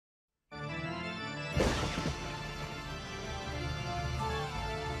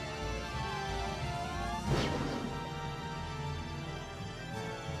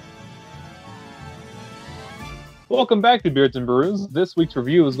Welcome back to Beards and Brews. This week's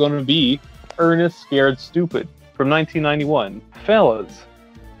review is going to be Ernest Scared Stupid from 1991. Fellas,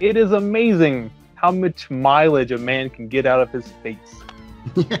 it is amazing how much mileage a man can get out of his face.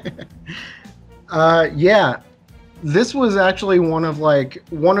 Yeah. This was actually one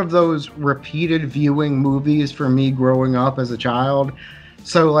of those repeated viewing movies for me growing up as a child.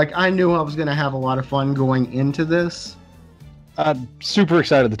 So I knew I was going to have a lot of fun going into this. I'm super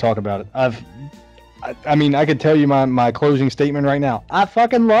excited to talk about it. I could tell you my closing statement right now. I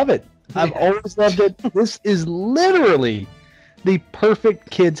fucking love it. I've always loved it. This is literally the perfect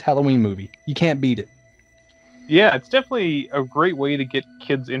kids Halloween movie. You can't beat it. Yeah, it's definitely a great way to get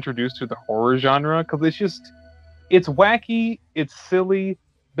kids introduced to the horror genre, because it's wacky, it's silly,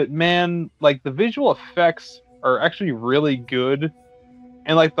 but man, the visual effects are actually really good.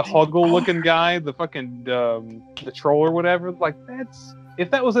 And the Huggle looking guy, the fucking the troll or whatever, if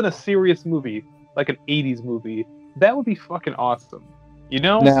that was in a serious movie, like an 80s movie, that would be fucking awesome. You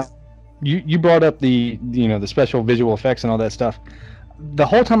know? Now, you brought up the special visual effects and all that stuff. The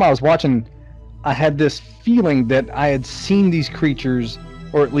whole time I was watching, I had this feeling that I had seen these creatures,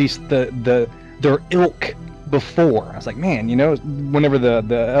 or at least their ilk, before. I was like, man, whenever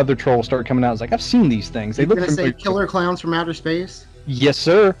the other trolls started coming out, I was like, I've seen these things. They look familiar. Say Killer Clowns from Outer Space? Yes,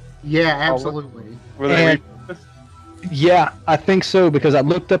 sir. Yeah, absolutely. Were they? Yeah, I think so, because I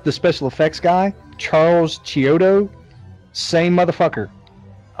looked up the special effects guy, Charles Chiodo, same motherfucker.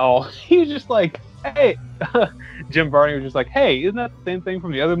 Oh, he was just like, hey, Jim Varney was just like, hey, isn't that the same thing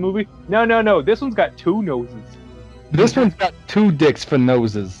from the other movie? No, this one's got two noses. This one's got two dicks for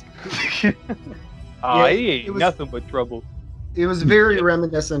noses. He ain't nothing but trouble. It was very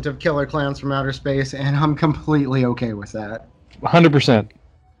reminiscent of Killer Clowns from Outer Space, and I'm completely okay with that. 100%.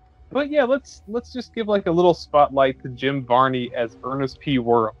 But yeah, let's just give a little spotlight to Jim Varney as Ernest P.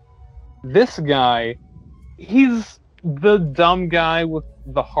 Worrell. This guy, he's the dumb guy with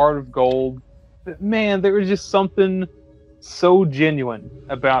the heart of gold. But man, there was just something so genuine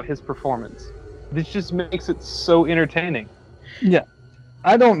about his performance. This just makes it so entertaining. Yeah.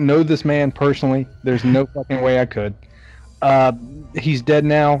 I don't know this man personally. There's no fucking way I could. He's dead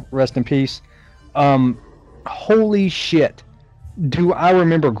now. Rest in peace. Holy shit. Do I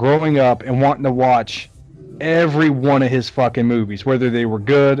remember growing up and wanting to watch every one of his fucking movies, whether they were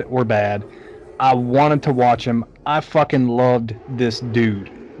good or bad. I wanted to watch them. I fucking loved this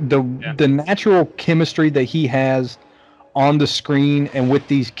dude. The natural chemistry that he has on the screen and with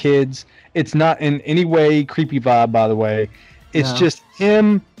these kids, it's not in any way creepy vibe, by the way. It's just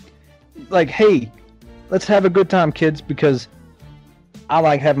him hey, let's have a good time, kids, because I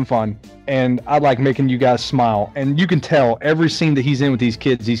like having fun and I like making you guys smile. And you can tell every scene that he's in with these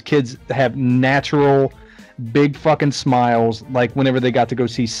kids have natural big fucking smiles, like whenever they got to go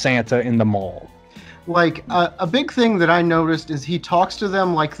see Santa in the mall. A big thing that I noticed is he talks to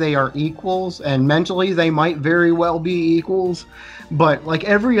them like they are equals, and mentally they might very well be equals, but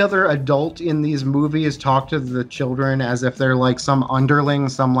every other adult in these movies talk to the children as if they're some underling,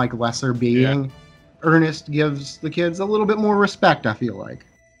 some lesser being. Yeah. Ernest gives the kids a little bit more respect, I feel like.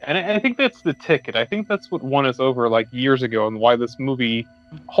 And I think that's the ticket. I think that's what won us over years ago, and why this movie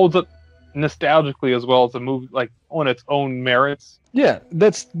holds up nostalgically as well as a movie on its own merits. Yeah,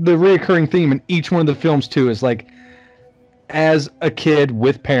 that's the reoccurring theme in each one of the films too, is as a kid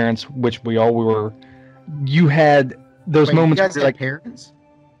with parents, which we all were, you had those moments you guys where parents?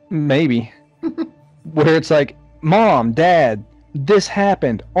 Maybe. Where it's Mom, Dad, this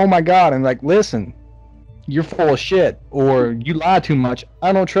happened. Oh my God. And listen, you're full of shit, or you lie too much.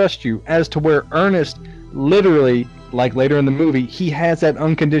 I don't trust you. As to where Ernest literally, later in the movie, he has that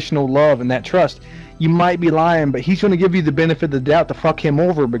unconditional love and that trust. You might be lying, but he's going to give you the benefit of the doubt to fuck him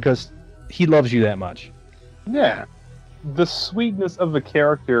over because he loves you that much. Yeah. The sweetness of the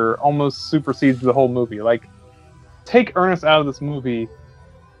character almost supersedes the whole movie. Take Ernest out of this movie,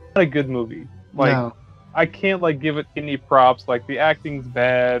 not a good movie. No. I can't give it any props. The acting's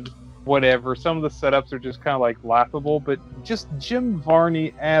bad, whatever. Some of the setups are just kind of laughable, but just Jim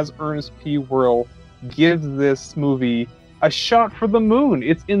Varney as Ernest P. Worrell gives this movie a shot for the moon.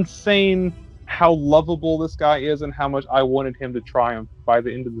 It's insane how lovable this guy is and how much I wanted him to triumph by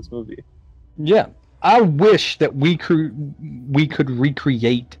the end of this movie. Yeah. I wish that we could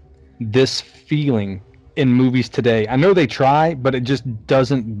recreate this feeling in movies today. I know they try, but it just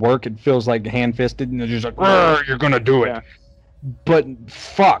doesn't work. It feels hand-fisted, and they're just you're gonna do it. Yeah. But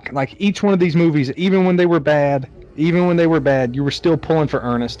fuck, each one of these movies, even when they were bad, you were still pulling for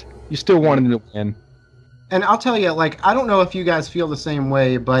Ernest. You still wanted him to win. And I'll tell you, I don't know if you guys feel the same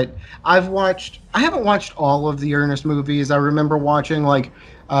way, but I haven't watched all of the Ernest movies. I remember watching,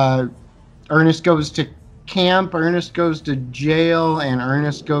 Ernest Goes to camp, Ernest goes to jail, and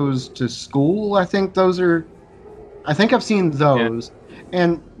Ernest goes to school. I think I've seen those. Yeah.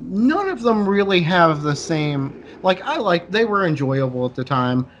 And none of them really have the same, they were enjoyable at the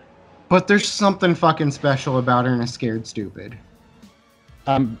time, but there's something fucking special about Ernest Scared Stupid.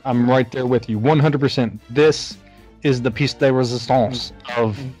 I'm right there with you, 100%. This is the piece de resistance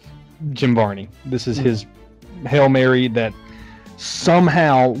of Jim Varney. This is his Hail Mary that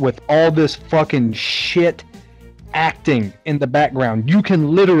somehow, with all this fucking shit acting in the background, you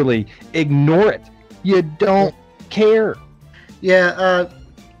can literally ignore it. You don't care. Yeah,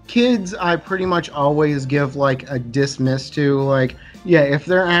 kids I pretty much always give a dismiss to. If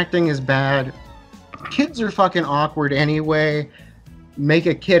their acting is bad, kids are fucking awkward anyway. Make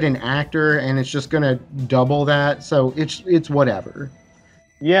a kid an actor and it's just gonna double that, so it's whatever.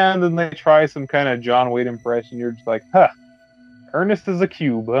 Yeah, and then they try some kind of John Wayne impression. You're just like, huh, Ernest is a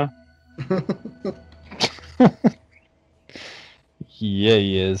cube, huh? Yeah,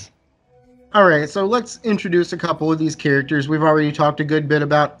 he is. Alright, so let's introduce a couple of these characters. We've already talked a good bit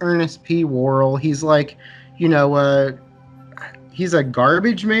about Ernest P. Worrell. He's he's a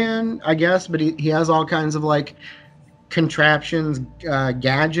garbage man, I guess, but he has all kinds of contraptions,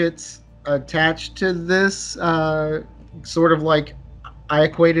 gadgets attached to this. I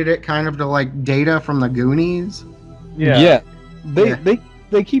equated it kind of to Data from the Goonies. Yeah.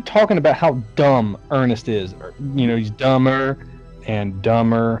 They keep talking about how dumb Ernest is. He's dumber and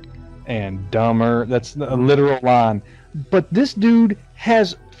dumber and dumber. That's a literal line. But this dude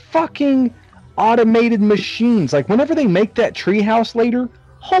has fucking automated machines. Whenever they make that treehouse later,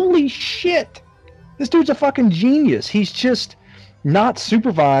 holy shit. This dude's a fucking genius. He's just not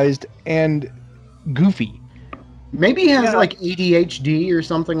supervised and goofy. Maybe he has ADHD or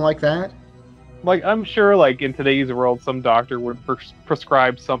something like that. I'm sure in today's world some doctor would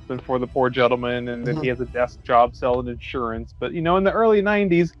prescribe something for the poor gentleman, and then he has a desk job selling insurance. But in the early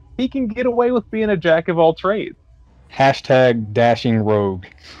 90s, he can get away with being a jack of all trades. # dashing rogue.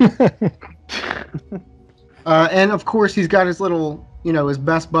 And of course he's got his little, his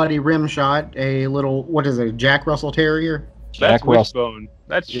best buddy Rimshot, a little, what is it, a Jack Russell Terrier? That's Wishbone.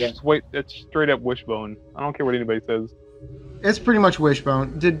 That's straight up Wishbone. I don't care what anybody says. It's pretty much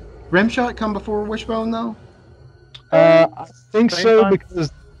Wishbone. Did Rimshot come before Wishbone, though? I think so,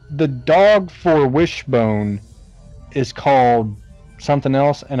 because the dog for Wishbone is called something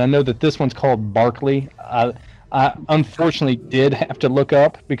else, and I know that this one's called Barkley. I unfortunately did have to look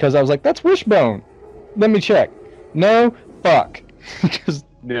up, because I was like, that's Wishbone. Let me check. No, fuck. Because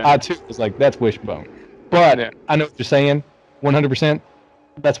I too was like, that's Wishbone. But I know what you're saying. 100%.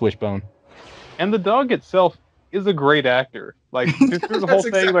 That's Wishbone. And the dog itself is a great actor. Through the whole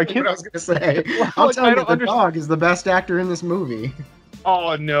thing, exactly what I was gonna say. I'll tell you, the dog is the best actor in this movie.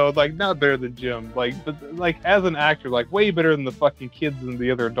 Oh no, not better than Jim. As an actor, way better than the fucking kids and the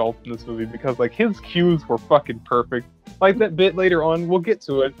other adults in this movie, because his cues were fucking perfect. That bit later on, we'll get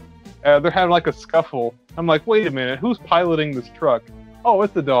to it. They're having a scuffle. I'm like, wait a minute, who's piloting this truck? Oh,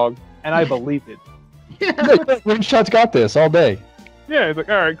 it's the dog, and I believe it. Yeah. Rimshot's got this all day. Yeah, he's like,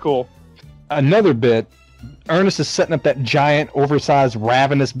 all right, cool. Another bit, Ernest is setting up that giant, oversized,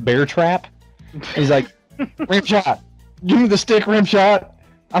 ravenous bear trap. He's like, Rimshot, give me the stick, Rimshot.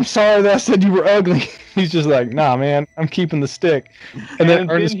 I'm sorry that I said you were ugly. He's just like, nah, man, I'm keeping the stick. And then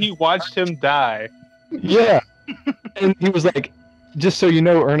Ernest, he watched him die. Yeah. And he was like, just so you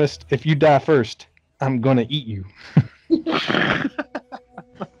know, Ernest, if you die first, I'm gonna eat you.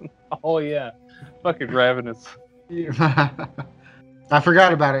 Oh, yeah. Fucking ravenous. I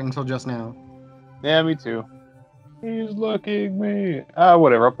forgot about it until just now. Yeah, me too. He's looking me.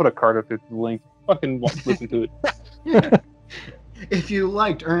 Whatever. I'll put a card up at the link. Fucking listen to it. If you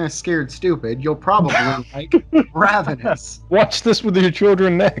liked Ernest Scared Stupid, you'll probably like Ravenous. Watch this with your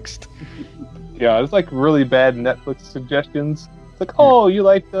children next. Yeah, it's really bad Netflix suggestions. It's oh, you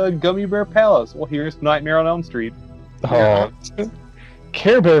like the Gummy Bear Palace? Well, here's Nightmare on Elm Street. Oh,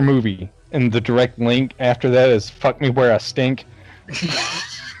 Care Bear movie. And the direct link after that is Fuck Me Where I Stink.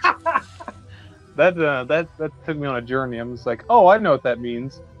 That took me on a journey. I'm just like, oh, I know what that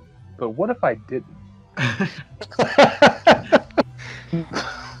means. But what if I didn't?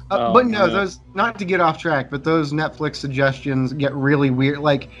 But no, those, not to get off track, but those Netflix suggestions get really weird.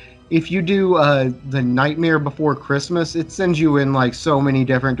 If you do the Nightmare Before Christmas, it sends you in so many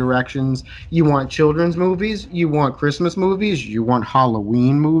different directions. You want children's movies, you want Christmas movies, you want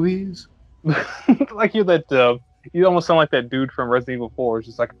Halloween movies. You're that you almost sound like that dude from Resident Evil 4. It's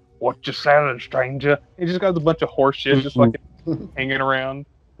just like, what you selling, stranger? He just got a bunch of horse shit just hanging around,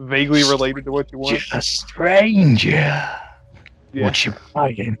 vaguely related to what you want. Just a stranger. Yeah. What you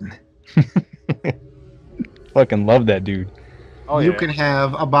buying? Fucking love that dude. Oh, You yeah. can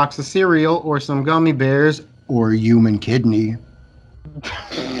have a box of cereal or some gummy bears or a human kidney.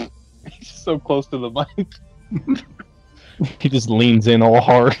 He's so close to the mic. He just leans in all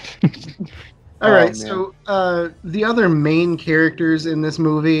hard. All Oh, right, man. so the other main characters in this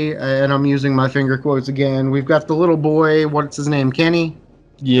movie, and I'm using my finger quotes again. We've got the little boy. What's his name? Kenny.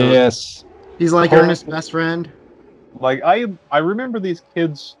 Yes. He's like Oh. Ernest's best friend. Like I remember these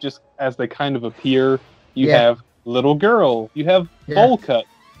kids just as they kind of appear. You Yeah. have little girl, you have Yeah. bowl cut,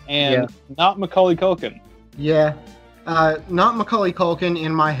 and not Macaulay Culkin. Yeah. Not Macaulay Culkin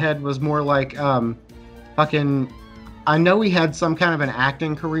in my head was more like fucking. I know he had some kind of an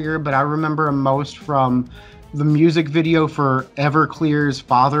acting career, but I remember him most from the music video for Everclear's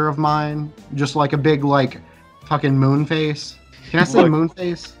 "Father of Mine," just like a big like fucking moon face. Can I say Look. moon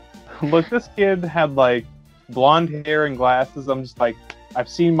face? Look, this kid had like blonde hair and glasses. I'm just like, I've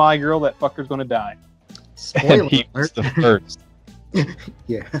seen My Girl. That fucker's gonna die. Spoiler And he was alert. the first.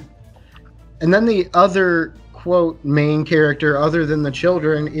 Yeah. And then the other quote main character other than the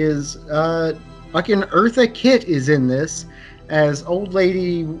children is fucking Eartha Kitt is in this as old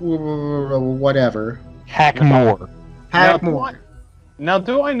lady whatever. Hackmore. Hackmore. Now,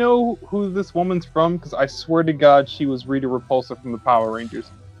 do I know who this woman's from? Because I swear to God, she was Rita Repulsa from the Power Rangers.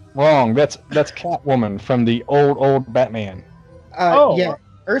 Wrong. That's Catwoman from the old Batman. Oh. Yeah.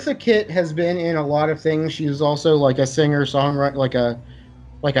 Eartha Kitt has been in a lot of things. She was also like a singer songwriter,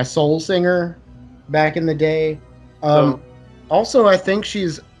 like a soul singer back in the day. So- Also, I think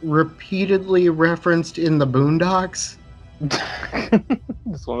she's repeatedly referenced in the Boondocks.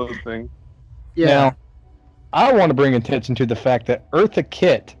 Just one of those things. Yeah. Now, I want to bring attention to the fact that Eartha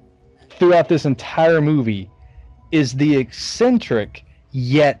Kitt, throughout this entire movie, is the eccentric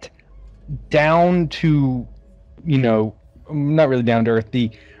yet down to, not really down to earth, the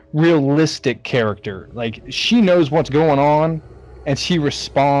realistic character. Like, she knows what's going on, and she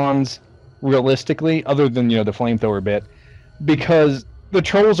responds realistically, other than, the flamethrower bit, because the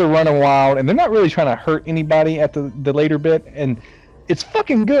trolls are running wild, and they're not really trying to hurt anybody at the later bit, and it's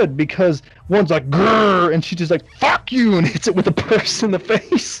fucking good because one's like, grrr, and she's just like, fuck you, and hits it with a purse in the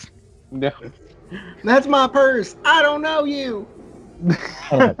face. No. That's my purse. I don't know you.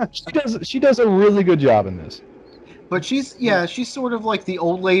 She does a really good job in this. But she's sort of like the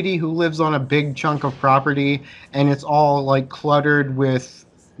old lady who lives on a big chunk of property, and it's all like cluttered with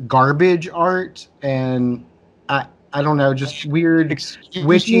garbage art and I don't know, just weird Excuse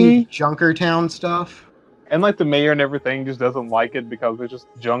witchy me? Junkertown stuff. And like the mayor and everything just doesn't like it because there's just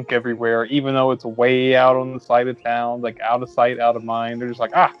junk everywhere, even though it's way out on the side of town, like out of sight, out of mind. They're just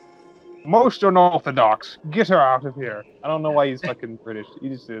like, most unorthodox. Get her out of here. I don't know why he's fucking British. He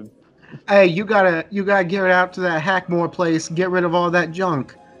just is. Hey, you gotta get it out to that Hackmore place. Get rid of all that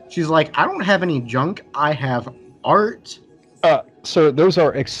junk. She's like, I don't have any junk. I have art. So those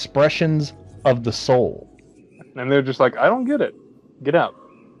are expressions of the soul. And they're just like, I don't get it. Get out.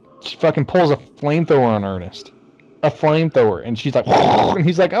 She fucking pulls a flamethrower on Ernest. A flamethrower. And she's like, and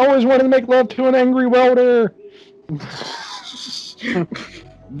he's like, I always wanted to make love to an angry welder.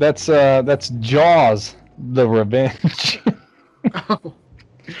 That's Jaws, the revenge.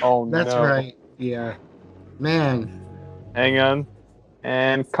 Oh, That's no. right. Yeah. Man. Hang on.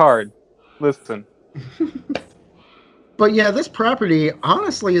 And card. Listen. But yeah, this property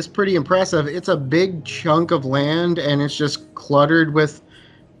honestly is pretty impressive. It's a big chunk of land and it's just cluttered with,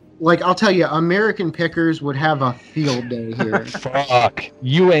 like, I'll tell you, American pickers would have a field day here. Fuck.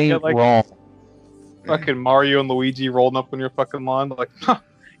 You ain't Yeah, like- wrong. Fucking Mario and Luigi rolling up on your fucking lawn. Like, got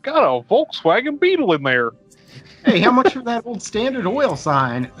a Volkswagen Beetle in there. Hey, how much for that old Standard Oil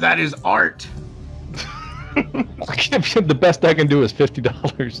sign? That is art. The best I can do is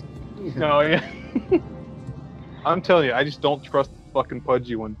 $50. No, yeah. I'm telling you, I just don't trust the fucking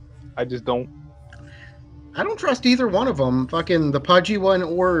pudgy one. I just don't. I don't trust either one of them. Fucking the pudgy one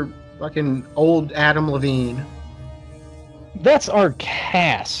or fucking old Adam Levine. That's our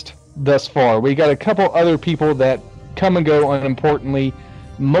cast thus far. We got a couple other people that come and go unimportantly.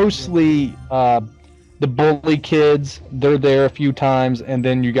 Mostly the bully kids. They're there a few times. And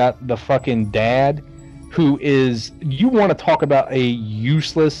then you got the fucking dad who is... You want to talk about a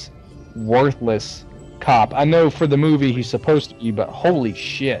useless, worthless cop. I know for the movie he's supposed to be, but holy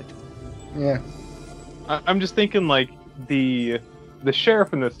shit. Yeah. I'm just thinking like the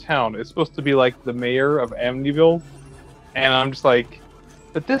sheriff in this town is supposed to be like the mayor of Amityville, and I'm just like,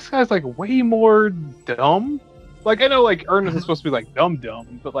 but this guy's like way more dumb. Like I know like Ernest is supposed to be like dumb,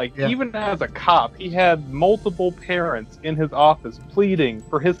 but like Yeah. even as a cop, he had multiple parents in his office pleading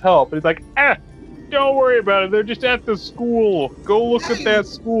for his help, and he's like, don't worry about it. They're just at the school. Go look at that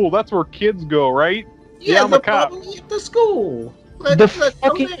school. That's where kids go, right? Yeah, I'm the a cop. bully at the school.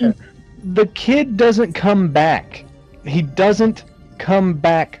 The kid doesn't come back. He doesn't come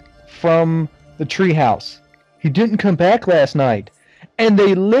back from the treehouse. He didn't come back last night. And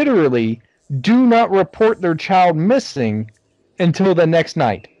they literally do not report their child missing until the next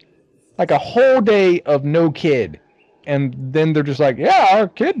night. Like a whole day of no kid. And then they're just like, yeah, our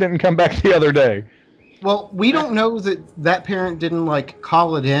kid didn't come back the other day. Well, we don't know that parent didn't like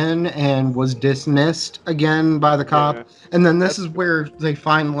call it in and was dismissed again by the cop. Yeah. And then this is where they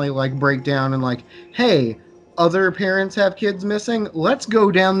finally like break down and like, hey, other parents have kids missing. Let's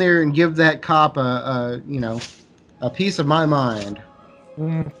go down there and give that cop a piece of my mind.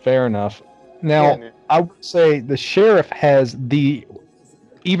 Fair enough. Now, Yeah. I would say the sheriff has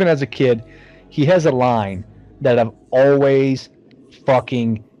even as a kid, he has a line that I've always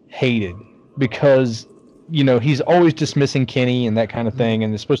fucking hated because, he's always dismissing Kenny and that kind of thing.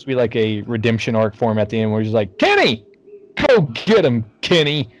 And it's supposed to be like a redemption arc for him at the end where he's like, Kenny, go get him,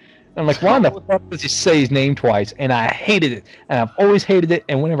 Kenny. I'm like, why in the fuck does he say his name twice? And I hated it. And I've always hated it.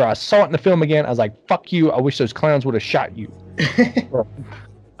 And whenever I saw it in the film again, I was like, fuck you. I wish those clowns would have shot you.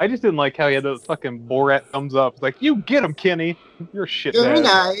 I just didn't like how he had those fucking Borat thumbs up. It's like, you get him, Kenny. You're a shit Very dad.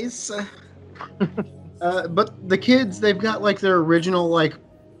 nice. But the kids, they've got like their original like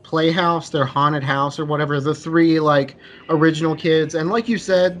playhouse, their haunted house or whatever. The three like original kids, and like you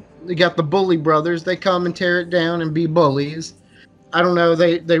said, they got the bully brothers. They come and tear it down and be bullies. I don't know.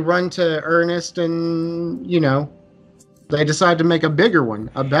 They run to Ernest and they decide to make a bigger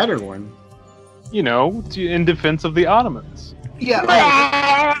one, a better one. In defense of the Ottomans.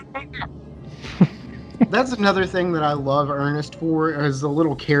 Yeah. That's another thing that I love Ernest for is the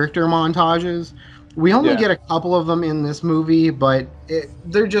little character montages. We only get a couple of them in this movie, but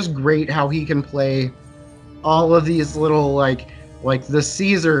they're just great how he can play all of these little like the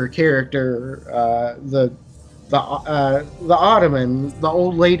Caesar character, the Ottoman, the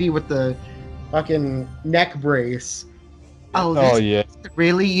old lady with the fucking neck brace. Oh yeah.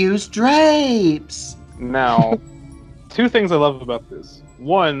 Really used drapes. Now, two things I love about this.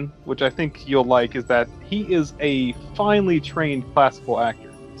 One, which I think you'll like, is that he is a finely trained classical actor.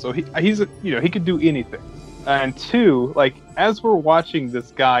 So he could do anything. And two, like, as we're watching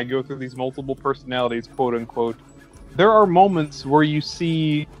this guy go through these multiple personalities, quote unquote, there are moments where you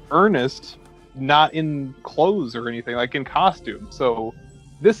see Ernest not in clothes or anything, like in costume. So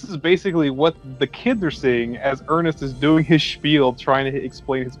this is basically what the kids are seeing as Ernest is doing his spiel, trying to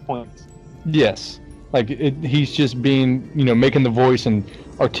explain his points. Yes. Like, he's just being, making the voice and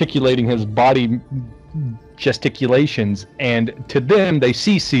articulating his body gesticulations, and to them, they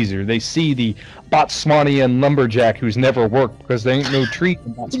see Caesar. They see the Botswanian lumberjack who's never worked because there ain't no trees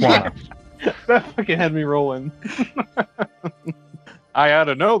in Botswana. That fucking had me rolling. I ought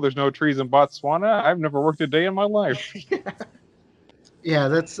to know there's no trees in Botswana. I've never worked a day in my life. Yeah,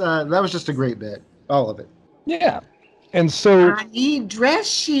 that was just a great bit. All of it. Yeah. And so I need dress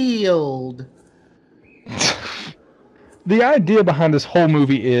shield. the idea behind this whole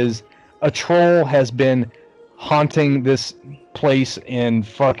movie is a troll has been haunting this place in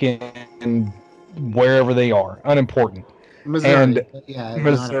fucking wherever they are, unimportant. Missouri.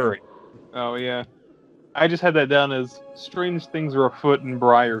 Missouri. Oh, yeah. I just had that down as strange things are afoot in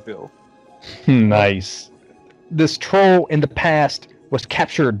Briarville. Nice. This troll in the past was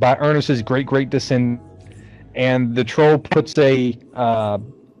captured by Ernest's great descendant, and the troll puts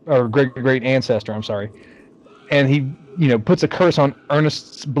or great ancestor, I'm sorry, and he puts a curse on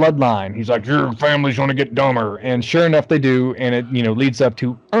Ernest's bloodline. He's like, your family's going to get dumber. And sure enough, they do. And it, leads up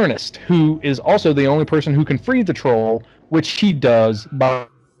to Ernest, who is also the only person who can free the troll, which he does by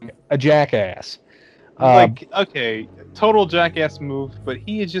a jackass. Okay, total jackass move, but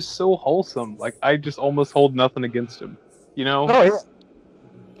he is just so wholesome. Like, I just almost hold nothing against him. Oh, yeah.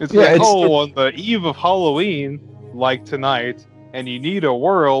 It's on the eve of Halloween, like tonight, and you need a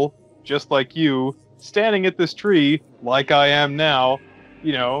whirl, just like you, standing at this tree, like I am now,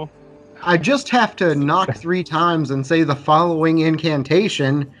 I just have to knock 3 times and say the following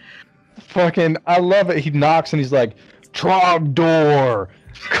incantation. Fucking, I love it. He knocks and he's like, Trogdor,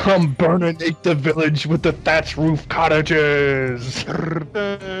 come burnate the village with the thatch roof cottages.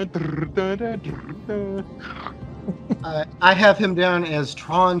 I have him down as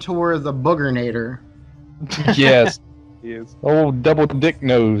Trontor the Boogernator. Yes. He is. Oh, double dick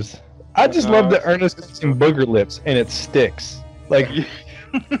nose. I just love that Ernest has some booger lips and it sticks. Like,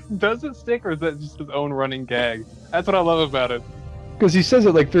 does it stick or is that just his own running gag? That's what I love about it. because he says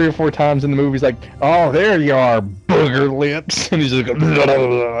it like 3 or 4 times in the movie. He's like, "Oh, there you are, booger lips," and he's like,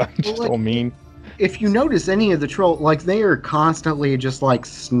 just so mean. if you notice any of the troll, like they are constantly just like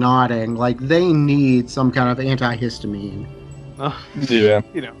snotting, like they need some kind of antihistamine. Yeah.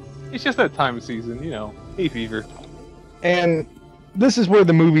 You know, it's just that time of season. You know, hay fever. And this is where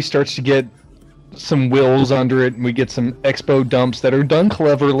the movie starts to get some wills under it, and we get some expo dumps that are done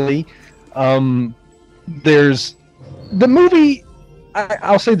cleverly. There's the movie.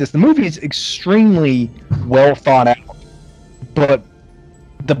 I'll say this: the movie is extremely well thought out, but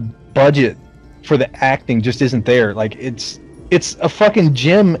the budget for the acting just isn't there. Like it's a fucking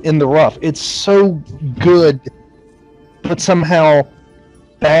gem in the rough. It's so good, but somehow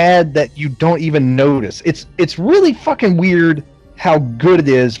bad that you don't even notice. It's really fucking weird how good it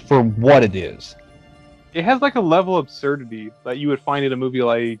is for what it is. It has like a level of absurdity that you would find in a movie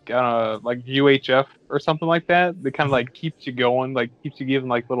like UHF or something like that. That kind of like keeps you going, like keeps you giving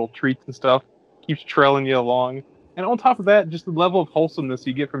like little treats and stuff, keeps trailing you along. And on top of that, just the level of wholesomeness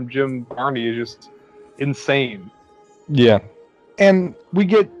you get from Jim Varney is just insane. Yeah. And we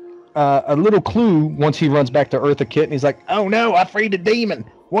get a little clue once he runs back to Eartha Kitt, and he's like, "Oh no, I freed a demon.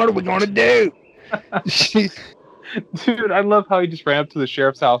 What are we going to do?" Dude, I love how he just ran up to the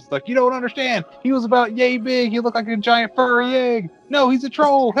sheriff's house like, "You don't understand. He was about yay big. He looked like a giant furry egg. No, he's a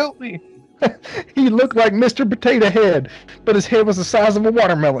troll. Help me." He looked like Mr. Potato Head, but his head was the size of a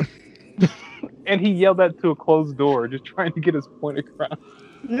watermelon. And he yelled that to a closed door, just trying to get his point across.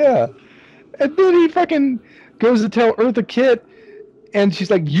 Yeah. And then he fucking goes to tell Eartha Kitt, and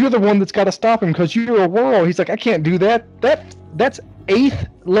she's like, "You're the one that's got to stop him because you're a whirl." He's like, "I can't do that. That's 8th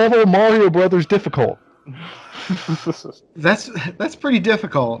level Mario Brothers difficult." That's pretty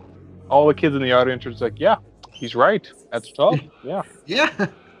difficult. All the kids in the audience are just like, "Yeah, he's right. That's tough. Yeah." Yeah.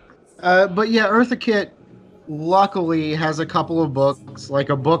 But yeah, Eartha Kitt luckily has a couple of books, like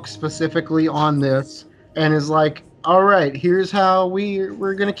a book specifically on this, and is like, "All right, here's how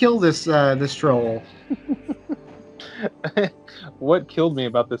we're gonna kill this this troll." What killed me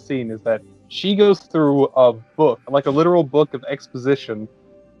about this scene is that she goes through a book, like a literal book of exposition,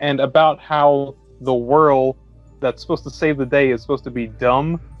 and about how the whirl that's supposed to save the day is supposed to be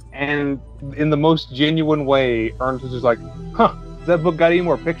dumb, and in the most genuine way, Ernest is just like, "Huh, does that book got any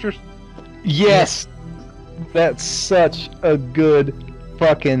more pictures?" Yes. That's such a good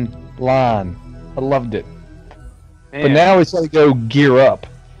fucking line. I loved it. Man. But now he's got to go gear up.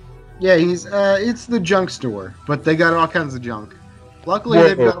 Yeah, he's it's the junk store, but they got all kinds of junk. Luckily, Whoa.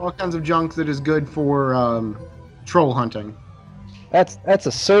 they've got all kinds of junk that is good for troll hunting. That's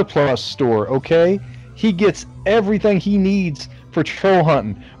a surplus store, okay? He gets everything he needs for troll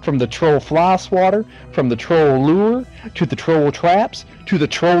hunting, from the troll fly swatter, from the troll lure, to the troll traps, to the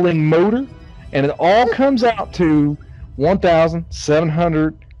trolling motor, and it all comes out to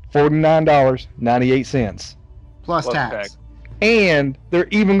 $1,749.98. Plus Plus tax. tax. And they're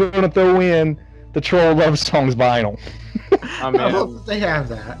even going to throw in the Troll Love Songs vinyl. I I mean, hope that they have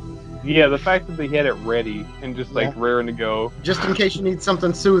that. yeah, the fact that they had it ready and just like raring to go. Just in case you need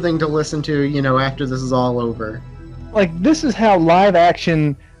something soothing to listen to, you know, after this is all over. Like, this is how live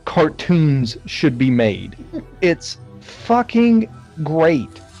action cartoons should be made. It's fucking great.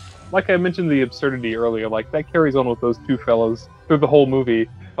 Like I mentioned the absurdity earlier, like that carries on with those two fellas through the whole movie.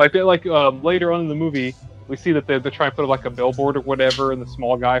 Like later on in the movie, we see that they're trying to put up like a billboard or whatever, and the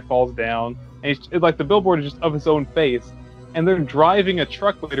small guy falls down, and like the billboard is just of his own face, and they're driving a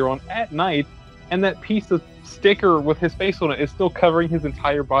truck later on at night, and that piece of sticker with his face on it is still covering his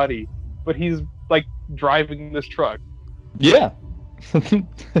entire body, but he's like driving this truck. Yeah.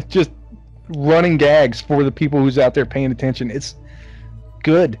 Just running gags for the people who's out there paying attention. It's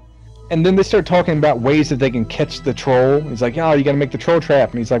good. And then they start talking about ways that they can catch the troll. He's like, "Oh, you got to make the troll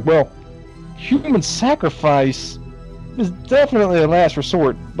trap." And he's like, "Well, human sacrifice is definitely a last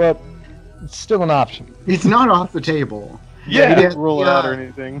resort, but it's still an option." It's not off the table. Yeah, he Yeah, didn't rule it out or yeah.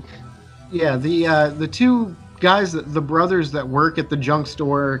 anything. Yeah, the two guys, the brothers that work at the junk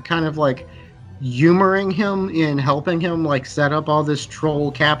store, are kind of like humoring him in helping him like set up all this troll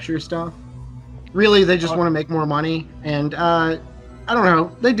capture stuff. Really, they just want to make more money, and I don't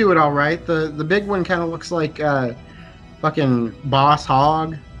know, they do it all right. The big one kind of looks like fucking Boss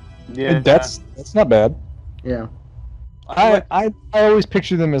Hog. Yeah, That's not bad. Yeah. I always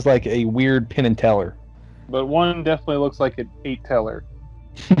picture them as like a weird Penn and Teller. but one definitely looks like an 8-teller.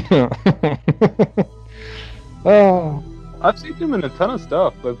 Oh, I've seen them in a ton of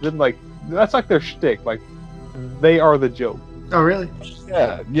stuff, but then like that's like their shtick. Like they are the joke. Oh, really?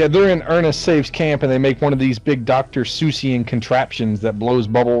 yeah. They're in Ernest Saves Camp, and they make one of these big Dr. Seussian contraptions that blows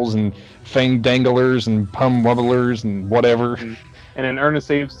bubbles and fang danglers and pum wubblers and whatever. And in Ernest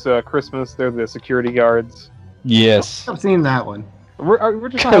Saves Christmas, they're the security guards. Yes. I've seen that one. We're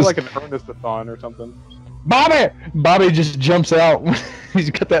just gonna have like an Ernest-a-thon or something. Bobby just jumps out.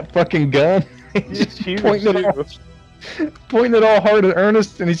 He's got that fucking gun. He's Huge, pointing it all hard at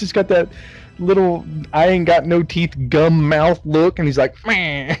Ernest, and he's just got that little I ain't got no teeth gum mouth look, and he's like,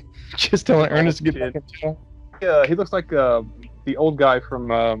 man, just telling Ernest to get back in jail. Yeah, he looks like the old guy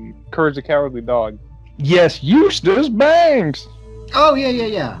from Courage the Cowardly Dog. Yes, Eustace Banks. Oh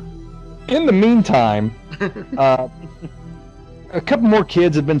yeah. In the meantime, a couple more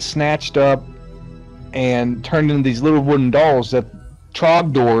kids have been snatched up and turned into these little wooden dolls that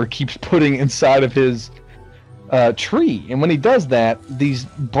Trogdor keeps putting inside of his tree. And when he does that, these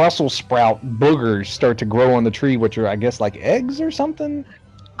Brussels sprout boogers start to grow on the tree, which are, I guess, like eggs or something.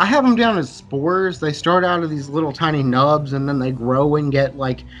 I have them down as spores. They start out of these little tiny nubs, and then they grow and get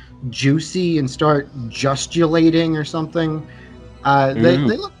like juicy and start justulating or something. They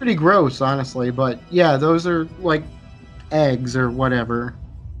look pretty gross, honestly, but yeah, those are like eggs or whatever.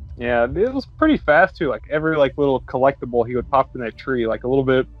 Yeah, it was pretty fast too. Like every like little collectible he would pop in that tree, like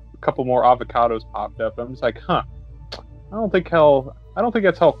a couple more avocados popped up. I'm just like, huh. I don't think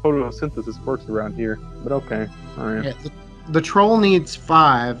that's how photosynthesis works around here. But okay, all right. Yeah, the troll needs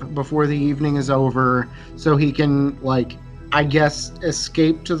 5 before the evening is over, so he can like, I guess,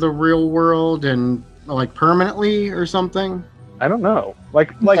 escape to the real world and like permanently or something. I don't know.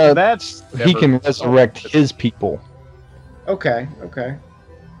 Like that's he can resurrect his people. Okay.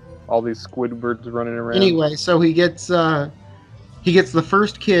 All these Squidwards running around. Anyway, so he gets the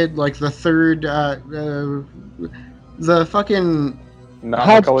first kid, like the third, the fucking.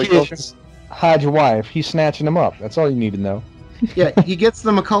 Hide kids, hide your wife. He's snatching them up. That's all you need to know. Yeah, he gets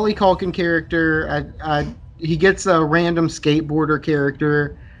the Macaulay Culkin character. He gets a random skateboarder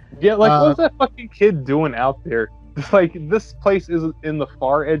character. Yeah, like what's that fucking kid doing out there? It's like this place is in the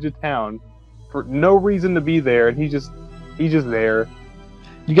far edge of town for no reason to be there, and he's just there.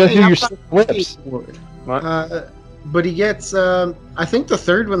 You gotta do your flips. But he gets, I think the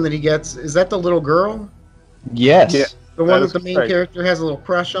third one that he gets, is that the little girl? Yes. Yeah, the one that the main character has a little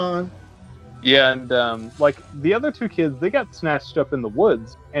crush on? Yeah, and like the other 2 kids, they got snatched up in the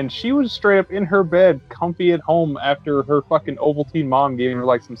woods, and she was straight up in her bed, comfy at home after her fucking Ovaltine mom gave her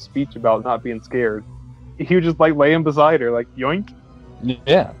like some speech about not being scared. He was just like laying beside her, like yoink.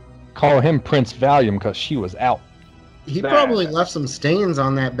 Yeah. Call him Prince Valium because she was out. He probably left some stains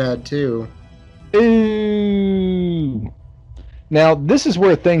on that bed too. Ooh. Now this is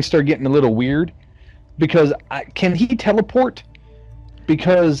where things start getting a little weird, because can he teleport?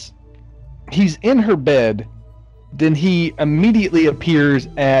 Because he's in her bed, then he immediately appears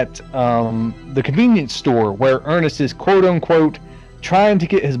at the convenience store where Ernest is quote unquote trying to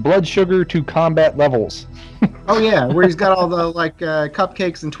get his blood sugar to combat levels. Oh yeah, where he's got all the like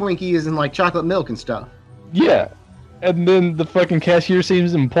cupcakes and Twinkies and like chocolate milk and stuff. Yeah. And then the fucking cashier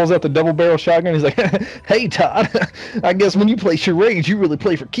sees him and pulls out the double barrel shotgun. He's like, hey, Todd, I guess when you play charades, you really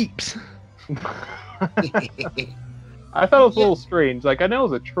play for keeps. I thought it was a little strange. Like, I know it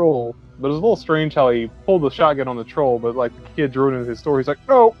was a troll, but it was a little strange how he pulled the shotgun on the troll, but like the kid drew it into his store. He's like,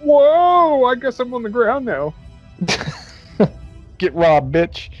 oh, whoa, I guess I'm on the ground now. Get robbed,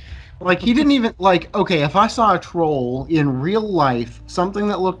 bitch. Like, he didn't even, like, okay, if I saw a troll in real life, something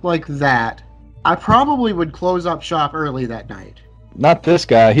that looked like that, I probably would close up shop early that night. Not this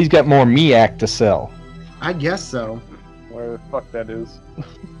guy. He's got more Miak to sell. I guess so. Where the fuck that is?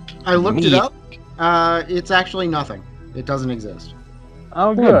 I looked it up. It's actually nothing. It doesn't exist.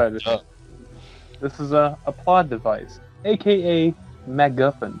 Oh, good. This is a plot device, a.k.a.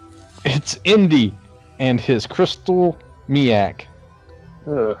 MacGuffin. It's Indy and his crystal Miak.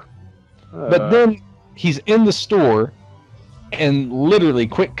 But then he's in the store, and literally,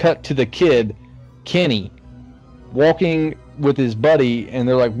 quick cut to the kid, Kenny, walking with his buddy, and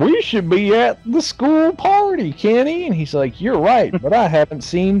they're like, we should be at the school party, Kenny. And he's like, you're right, but I haven't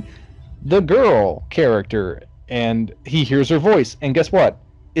seen the girl character. And he hears her voice, and guess what?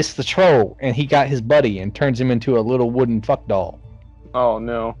 It's the troll, and he got his buddy and turns him into a little wooden fuck doll. Oh,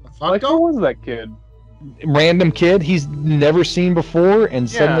 no. Like, who was that kid? Random kid he's never seen before, and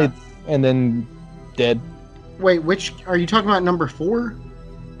suddenly, and then dead. Wait, which, are you talking about number 4?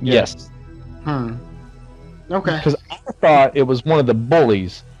 Yes. Okay. Because I thought it was one of the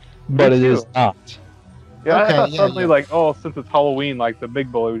bullies, but it is not. Yeah, okay, I thought suddenly, like, oh, since it's Halloween, like, the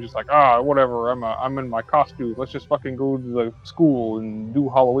big bully was just like, whatever, I'm in my costume. Let's just fucking go to the school and do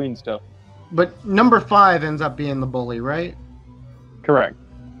Halloween stuff. But number 5 ends up being the bully, right? Correct.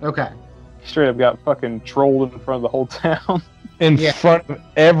 Okay. Straight up got fucking trolled in front of the whole town. In front of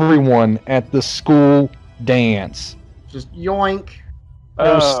everyone at the school dance. Just yoink.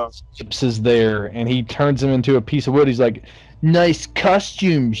 Chips is there, and he turns him into a piece of wood. He's like, Nice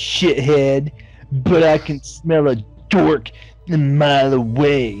costume, shithead, but I can smell a dork a mile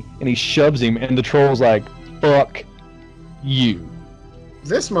away. And he shoves him, and the troll's like, fuck you.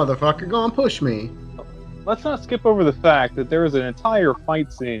 This motherfucker gonna push me. Let's not skip over the fact that there is an entire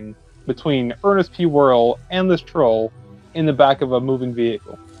fight scene between Ernest P. Worrell and this troll in the back of a moving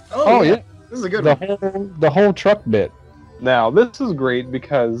vehicle. Oh, yeah. This is a good one. The whole truck bit. Now, this is great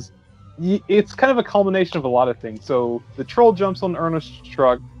because it's kind of a culmination of a lot of things. So the troll jumps on Ernest's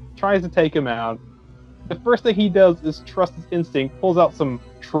truck, tries to take him out. The first thing he does is trust his instinct, pulls out some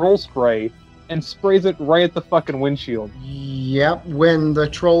troll spray, and sprays it right at the fucking windshield. Yep, when the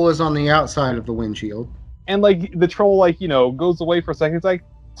troll is on the outside of the windshield. And, like, the troll, like, you know, goes away for a second. It's like,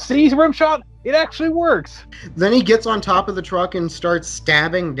 see, Rimshot? It actually works! Then he gets on top of the truck and starts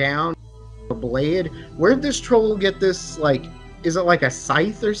stabbing down a blade. Where'd this troll get this, like, is it like a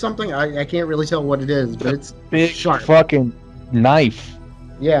scythe or something? I can't really tell what it is, but it's Big sharp. fucking knife.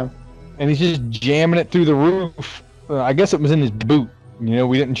 Yeah. And he's just jamming it through the roof. I guess it was in his boot. You know,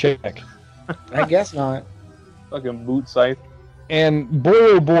 we didn't check. I guess not. Fucking boot scythe. And boy,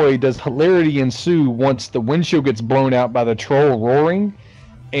 oh boy, does hilarity ensue once the windshield gets blown out by the troll roaring,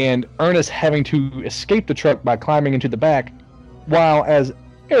 and Ernest having to escape the truck by climbing into the back, while, as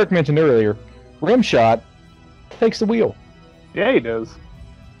Eric mentioned earlier, Rimshot takes the wheel. Yeah, he does.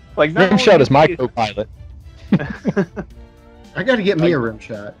 Like, Rimshot is my co-pilot. I gotta get me a rim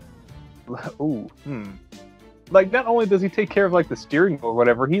shot. Ooh, Like, not only does he take care of, like, the steering wheel or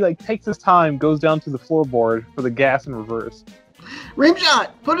whatever, he, like, takes his time, goes down to the floorboard for the gas in reverse. Rim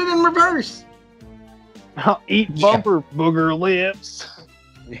shot! Put it in reverse! I'll eat bumper, booger lips.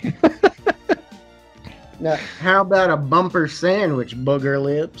 Now, how about a bumper sandwich, booger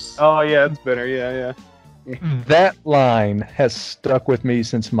lips? Oh, yeah, it's better. Yeah. That line has stuck with me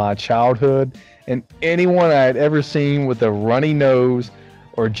since my childhood, and anyone I had ever seen with a runny nose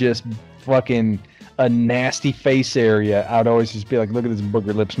or just fucking a nasty face area, I'd always just be like, look at this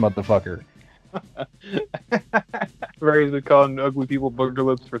booger lips motherfucker. Barry's been calling ugly people booger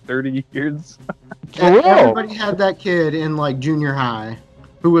lips for 30 years. For real? Everybody had that kid in, like, junior high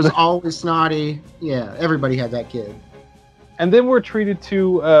who was always snotty. Yeah, everybody had that kid. And then we're treated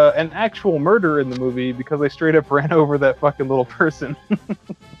to an actual murder in the movie because they straight up ran over that fucking little person.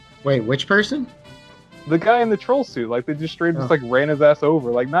 Wait, which person? The guy in the troll suit, like, they just straight just, like, ran his ass over.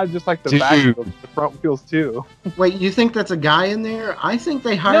 Like, not just, like, the back wheels, the front wheels, too. Wait, you think that's a guy in there? I think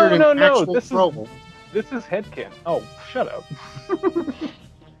they hired an actual troll. This is headcanon. Oh, shut up.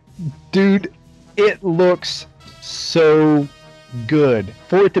 Dude, it looks so good.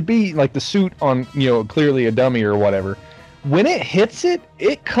 For it to be, like, the suit on, you know, clearly a dummy or whatever, when it hits it,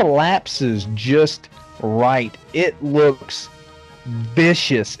 it collapses just right. It looks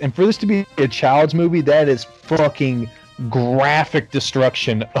vicious. And for this to be a child's movie, that is fucking graphic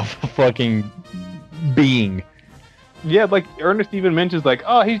destruction of a fucking being. Yeah, like, Ernest even mentions, like,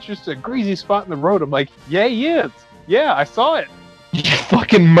 oh, he's just a greasy spot in the road. I'm like, yeah, he is. Yeah, I saw it. You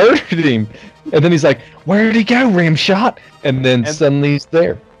fucking murdered him. And then he's like, where did he go, Rimshot? And then suddenly he's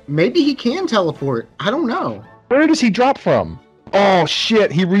there. Maybe he can teleport. I don't know. Where does he drop from? Oh,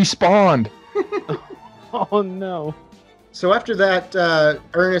 shit, he respawned. Oh, no. So after that,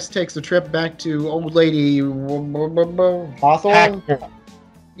 Ernest takes a trip back to old lady Hawthorne.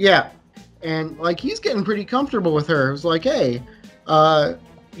 Yeah, and like he's getting pretty comfortable with her. It's like, hey,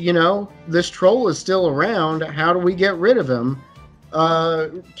 you know, this troll is still around. How do we get rid of him?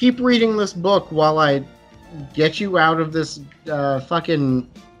 Keep reading this book while I get you out of this fucking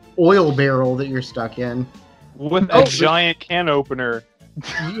oil barrel that you're stuck in. With a giant can opener.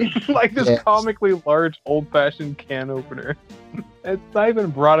 Like this comically large old-fashioned can opener. It's not even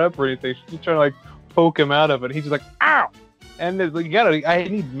brought up or anything. She's just trying to like poke him out of it. He's just like, ow! And it's like, I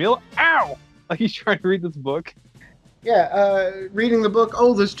need milk. Ow! Like he's trying to read this book. Yeah, reading the book.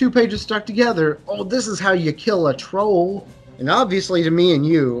 Oh, there's 2 pages stuck together. Oh, this is how you kill a troll. And obviously to me and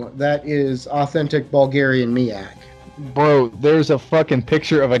you, that is authentic Bulgarian Miak. Bro, there's a fucking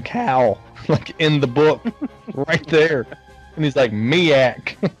picture of a cow, like, in the book, right there. And he's like,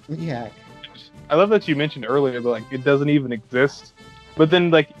 Miak. Miak. I love that you mentioned earlier that, like, it doesn't even exist. But then,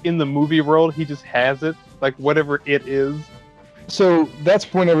 like, in the movie world, he just has it. Like, whatever it is. So,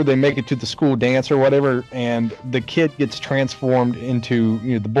 that's whenever they make it to the school dance or whatever, and the kid gets transformed into,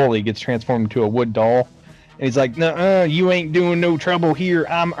 you know, the bully gets transformed into a wood doll. And he's like, nuh-uh, you ain't doing no trouble here.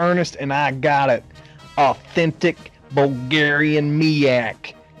 I'm Ernest, and I got it. Authentic Bulgarian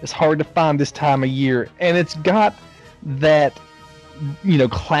Miak. It's hard to find this time of year. And it's got that, you know,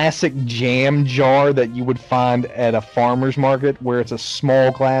 classic jam jar that you would find at a farmer's market, where it's a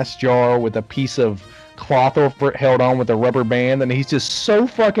small glass jar with a piece of cloth over it held on with a rubber band, and he's just so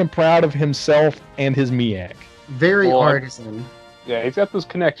fucking proud of himself and his Miak. Very artisan. Yeah, he's got those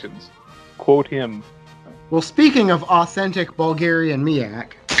connections. Quote him. Well, speaking of authentic Bulgarian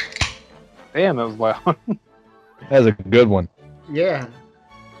Miak. Damn, that was loud. That's a good one. Yeah.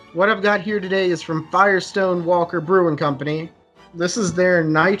 What I've got here today is from Firestone Walker Brewing Company. This is their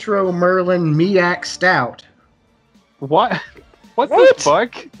Nitro Merlin Miak Stout. What? What the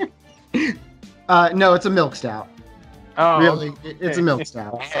fuck? No, it's a milk stout. Oh, Really, it's a milk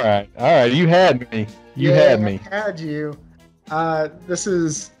stout. All right. You had me. You had me. I had you. This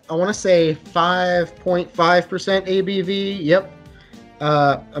is, I want to say 5.5% ABV. Yep.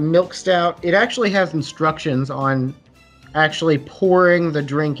 A milk stout. It actually has instructions on actually pouring the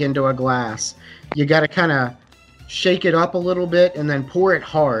drink into a glass. You got to kind of shake it up a little bit and then pour it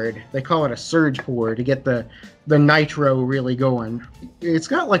hard. They call it a surge pour to get the nitro really going. It's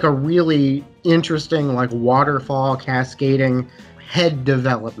got like a really interesting like waterfall cascading head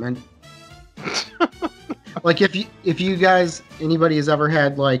development. Like if you guys, anybody has ever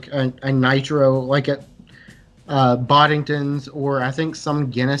had like a nitro like at Boddington's, or I think some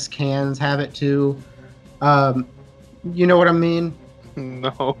Guinness cans have it too. You know what I mean?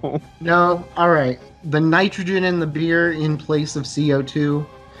 No. No? Alright. The nitrogen in the beer in place of CO2,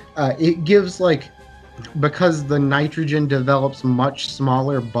 it gives like, because the nitrogen develops much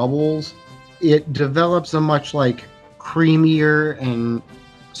smaller bubbles, it develops a much like creamier and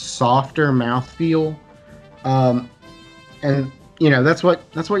softer mouthfeel. And you know, that's what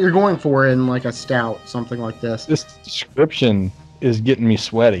you're going for in like a stout, something like this. This description is getting me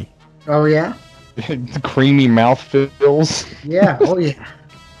sweaty. Oh yeah? Creamy mouthfeels. Yeah, oh yeah.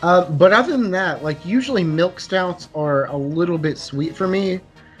 But other than that, like usually milk stouts are a little bit sweet for me.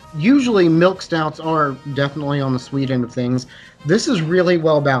 Usually milk stouts are definitely on the sweet end of things. This is really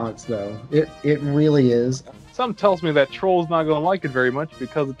well balanced though. It really is. Something tells me that Troll's not going to like it very much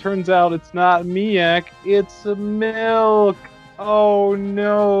because it turns out it's not Miak, it's milk. Oh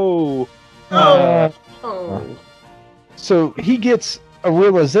no. Oh. So he gets a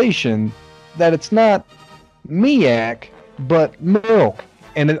realization that it's not Miak, but milk.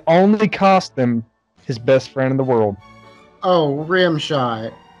 And it only cost him his best friend in the world. Oh, rim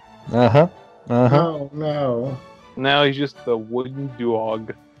shot. Uh-huh. Oh no. Now he's just the wooden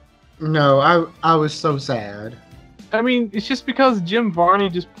dog. No, I was so sad. I mean, it's just because Jim Varney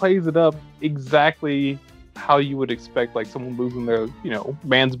just plays it up exactly how you would expect, like someone losing their,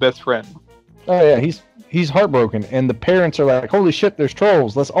 man's best friend. Oh yeah, he's heartbroken, and the parents are like, "Holy shit, there's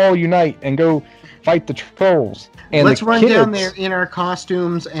trolls! Let's all unite and go fight the trolls." And let's run kids, down there in our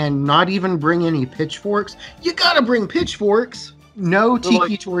costumes and not even bring any pitchforks. You gotta bring pitchforks. No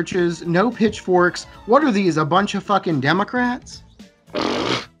tiki torches, no pitchforks. What are these? A bunch of fucking Democrats?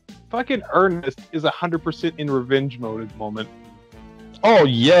 Fucking Ernest is 100% in revenge mode at the moment. Oh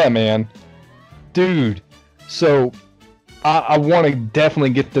yeah, man, dude. So I want to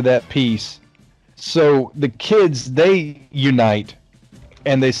definitely get to that piece. So the kids, they unite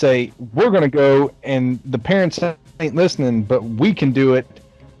and they say, we're going to go, and the parents ain't listening, but we can do it.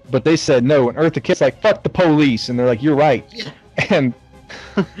 But they said no, and Eartha Kitt's like, fuck the police, and they're like, you're right. Yeah. And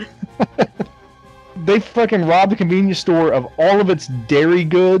they fucking rob the convenience store of all of its dairy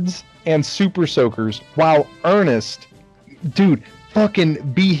goods and super soakers, while Ernest, dude, fucking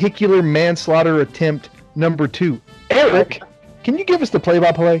vehicular manslaughter attempt number 2. Eric, can you give us the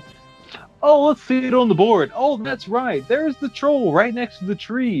play-by-play? Oh, let's see it on the board. Oh, that's right. There's the troll right next to the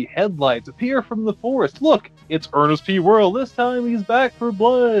tree. Headlights appear from the forest. Look, it's Ernest P. Worrell. This time he's back for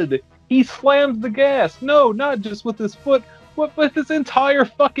blood. He slams the gas. No, not just with his foot, but with his entire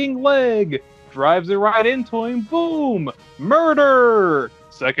fucking leg. Drives it right into him. Boom! Murder!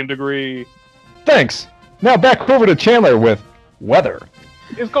 2nd degree. Thanks. Now back over to Chandler with weather.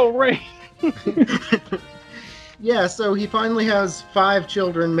 It's gonna rain. Yeah, so he finally has 5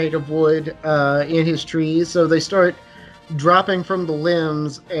 children made of wood in his trees, so they start dropping from the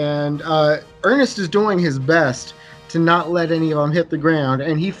limbs, and Ernest is doing his best to not let any of them hit the ground,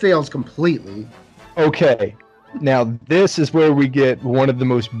 and he fails completely. Okay, now this is where we get one of the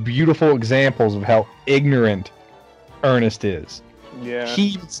most beautiful examples of how ignorant Ernest is. Yeah.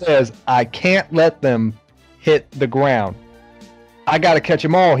 He says, I can't let them hit the ground. I gotta catch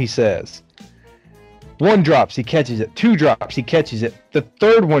them all, he says. 1 drops, he catches it. 2 drops, he catches it. The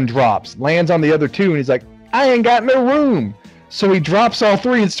 3rd one drops, lands on the other 2, and he's like, I ain't got no room. So he drops all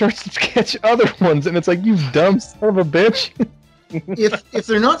 3 and starts to catch other ones, and it's like, you dumb son of a bitch. If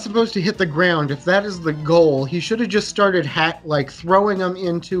they're not supposed to hit the ground, if that is the goal, he should have just started throwing them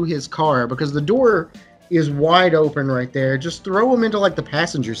into his car, because the door is wide open right there. Just throw them into like the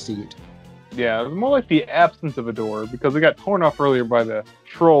passenger seat. Yeah, it was more like the absence of a door because it got torn off earlier by the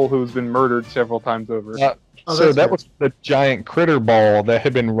troll who's been murdered several times over. Oh, So that's that fair. was the giant critter ball that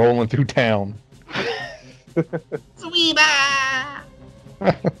had been rolling through town.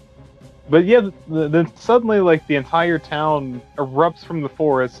 But yeah, then suddenly, like, the entire town erupts from the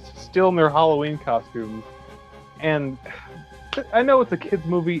forest, still in their Halloween costumes. And I know it's a kid's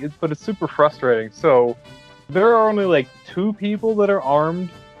movie, but it's super frustrating. So there are only, like, 2 people that are armed,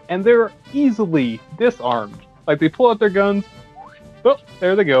 and they're easily disarmed. Like, they pull out their guns, oh,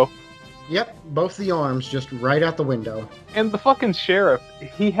 there they go. Yep, both the arms just right out the window. And the fucking sheriff,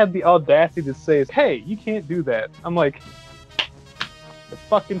 he had the audacity to say, hey, you can't do that. I'm like, the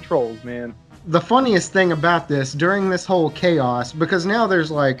fucking trolls, man. The funniest thing about this, during this whole chaos, because now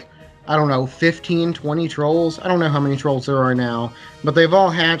there's like, I don't know, 15, 20 trolls. I don't know how many trolls there are now, but they've all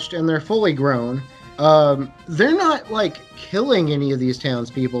hatched and they're fully grown. They're not like killing any of these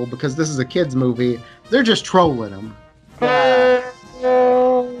townspeople because this is a kid's movie. They're just trolling them.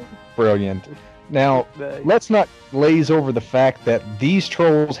 Brilliant. Now, let's not glaze over the fact that these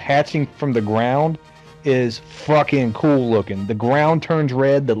trolls hatching from the ground is fucking cool looking. The ground turns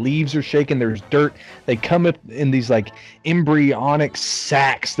red, the leaves are shaking, there's dirt. They come up in these like embryonic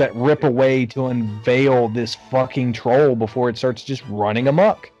sacs that rip away to unveil this fucking troll before it starts just running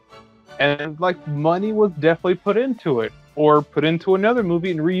amok. And like money was definitely put into it, or put into another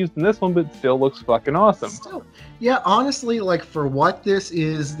movie and reused in this one, but still looks fucking awesome. Still, yeah, honestly, like for what this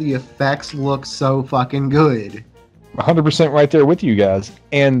is, the effects look so fucking good. 100% right there with you guys.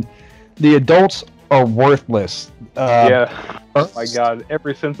 And the adults are worthless. Yeah. Oh my god,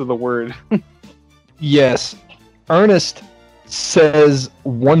 every sense of the word. Yes. Ernest says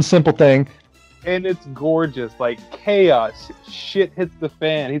one simple thing. And it's gorgeous, like chaos. Shit hits the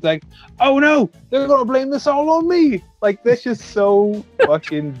fan. He's like, oh no, they're gonna blame this all on me. Like, that's just so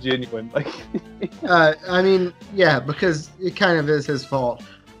fucking genuine. Like, I mean, yeah, because it kind of is his fault.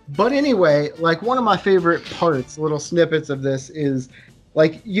 But anyway, like one of my favorite parts, little snippets of this is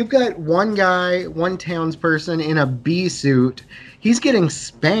like you've got one guy, one townsperson in a bee suit. He's getting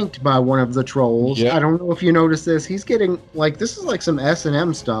spanked by one of the trolls. Yeah. I don't know if you noticed this. He's getting like this is like some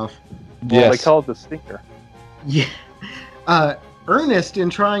S&M stuff. well, Yes. they call it the stinker. Yeah. Ernest, in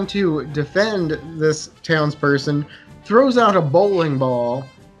trying to defend this townsperson, throws out a bowling ball.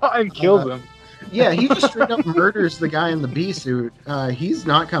 And kills him. Yeah, he just straight up murders the guy in the bee suit. He's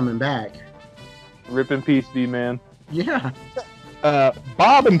not coming back. Rip in peace, B-Man. Yeah.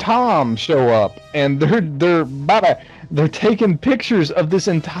 Bob and Tom show up, and they're taking pictures of this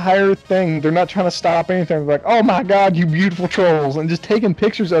entire thing. They're not trying to stop anything. They're like, "Oh my God, you beautiful trolls!" and just taking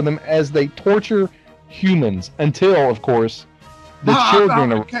pictures of them as they torture humans until, of course, the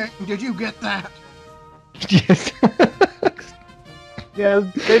children are. Did you get that? Yes. Yeah,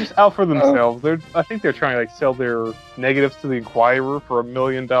 they're just out for themselves. I think they're trying to like sell their negatives to the Inquirer for $1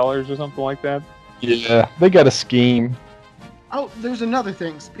 million or something like that. Yeah, they got a scheme. Oh, there's another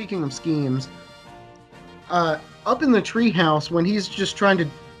thing. Speaking of schemes, up in the treehouse when he's just trying to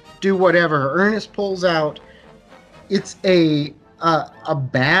do whatever, Ernest pulls out. It's a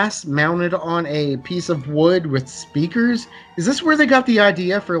bass mounted on a piece of wood with speakers. Is this where they got the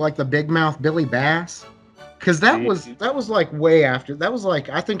idea for like the big mouth Billy Bass? Because that was like way after. That was like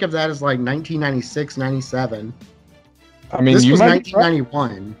I think of that as like 1996, 97. I mean, This you was might be right.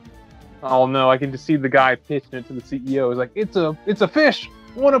 1991. Oh no, I can just see the guy pitching it to the CEO. He's like, it's a fish.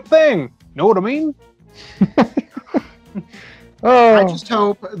 What a thing. Know what I mean? Oh, I just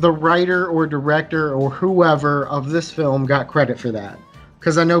hope the writer or director or whoever of this film got credit for that.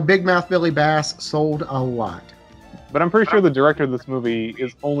 Because I know Big Mouth Billy Bass sold a lot. But I'm pretty sure the director of this movie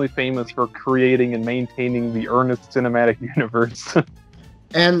is only famous for creating and maintaining the Ernest cinematic universe.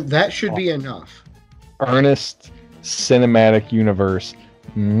 And that should be enough. Ernest Cinematic Universe.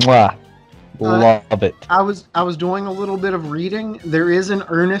 Mwah. Love it. I was doing a little bit of reading. There is an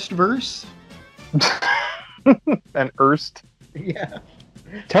Ernest verse. And Erst. Yeah.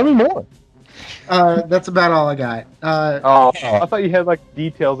 Tell me more. That's about all I got. Oh, I thought you had like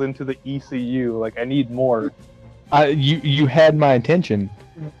details into the ECU. Like, I need more. You had my attention.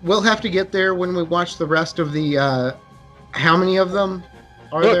 We'll have to get there when we watch the rest of the. How many of them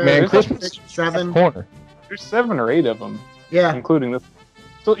are Look, there? man, There's like Christmas 6, 7. corner. There's 7 or 8 of them, Yeah. including this.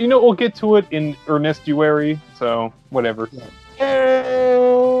 So, we'll get to it in Ernestuary, so whatever.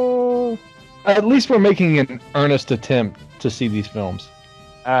 Oh. At least we're making an earnest attempt to see these films.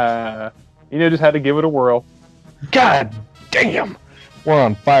 Just had to give it a whirl. God damn! We're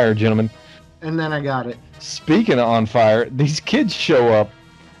on fire, gentlemen. And then I got it. Speaking of on fire, these kids show up,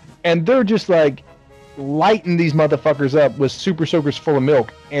 and they're just like lighting these motherfuckers up with super soakers full of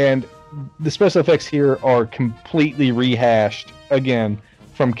milk. And the special effects here are completely rehashed again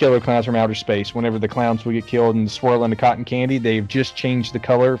from Killer Clowns from Outer Space. Whenever the clowns would get killed and swirl into cotton candy, they've just changed the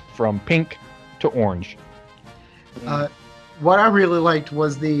color from pink to orange. What I really liked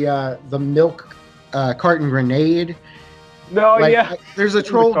was the milk carton grenade. No, Like, yeah. there's a In the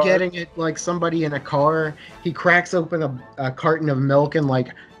troll car. getting it, like somebody in a car. He cracks open a carton of milk and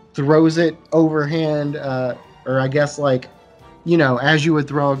like throws it overhand, or I guess like, as you would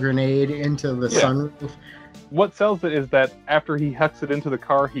throw a grenade into the Yeah. sunroof. What sells it is that after he hucks it into the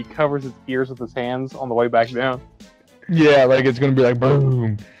car, he covers his ears with his hands on the way back down. Yeah, like it's gonna be like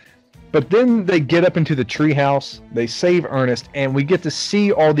boom. But then they get up into the treehouse, they save Ernest, and we get to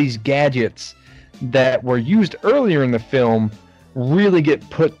see all these gadgets that were used earlier in the film really get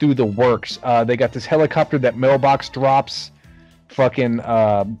put through the works. They got this helicopter that mailbox drops fucking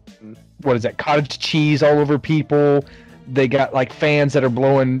what is that, cottage cheese all over people. They got like fans that are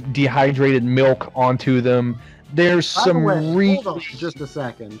blowing dehydrated milk onto them. There's By the some way, really hold on just a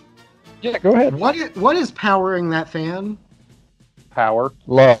second. Yeah, go ahead. What is powering that fan? Power.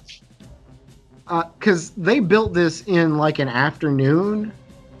 Love. Because they built this in like an afternoon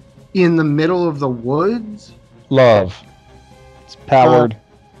in the middle of the woods. Love. It's powered.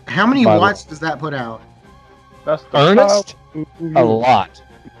 How many By the- watts does that put out? That's the Ernest? power. A lot.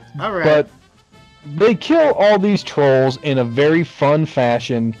 All right. But they kill all these trolls in a very fun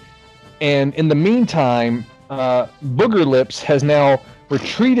fashion, and in the meantime, Booger Lips has now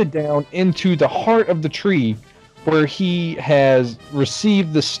retreated down into the heart of the tree, where he has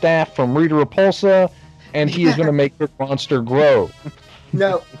received the staff from Rita Repulsa, and he is going to make the monster grow.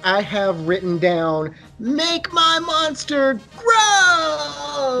 No, I have written down, make my monster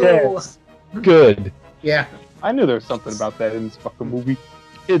grow! Yes. Good. Yeah. I knew there was something about that in this fucking movie.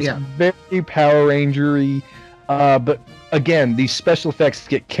 It's Yeah. very Power Ranger-y, but again, these special effects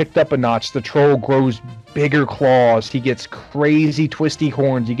get kicked up a notch. The troll grows bigger claws. He gets crazy twisty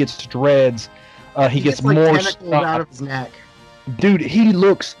horns. He gets dreads. He gets like more tentacles stuff. out of his neck. Dude, he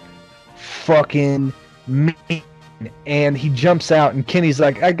looks fucking mean. And he jumps out, and Kenny's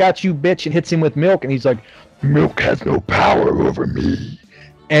like, I got you, bitch, and hits him with milk. And he's like, milk has no power over me.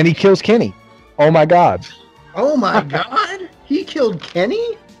 And he kills Kenny. Oh my God. Oh my god! He killed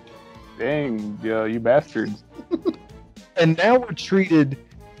Kenny? Dang, you bastards. And now we're treated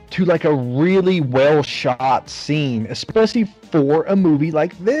to like a really well shot scene, especially for a movie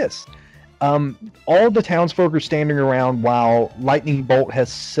like this. All the townsfolk are standing around while Lightning Bolt has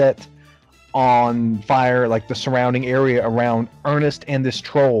set on fire like the surrounding area around Ernest and this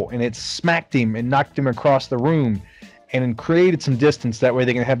troll, and it smacked him and knocked him across the room and created some distance. That way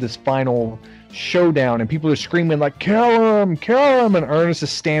they can have this final showdown, and people are screaming like, kill him, and Ernest is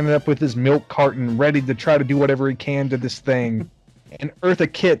standing up with his milk carton ready to try to do whatever he can to this thing. And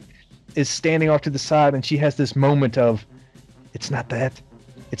Eartha Kitt is standing off to the side, and she has this moment of, it's not that,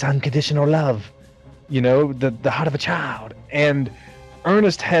 it's unconditional love, the heart of a child. And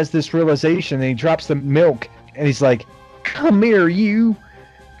Ernest has this realization, and he drops the milk, and he's like, come here, you.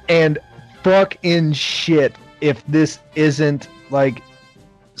 And fucking shit, if this isn't like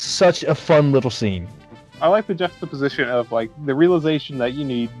such a fun little scene. I like the juxtaposition of like the realization that you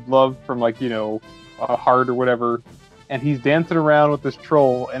need love from like, a heart or whatever, and he's dancing around with this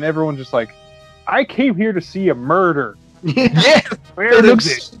troll, and everyone's just like, I came here to see a murder. Yeah, Where it is looks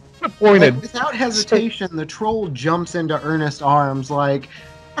it? disappointed. Like, without hesitation, the troll jumps into Ernest's arms like,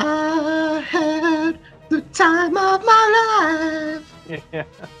 I had the time of my life. Yeah.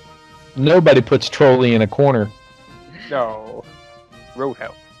 Nobody puts Trolley in a corner. No.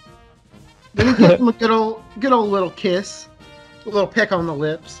 Roadhouse. Then he gives him a good old little kiss, a little peck on the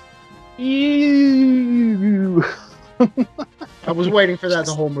lips. Ew. I was waiting for that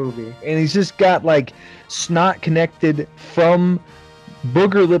the whole movie. And he's just got like snot connected from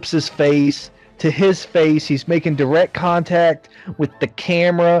Booger Lips' face to his face. He's making direct contact with the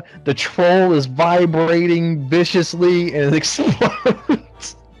camera. The troll is vibrating viciously, and it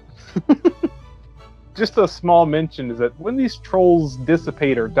explodes. Just a small mention is that when these trolls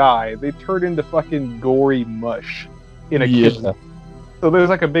dissipate or die, they turn into fucking gory mush in a kitchen. So there's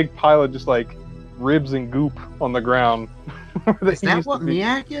like a big pile of just like ribs and goop on the ground. Is that what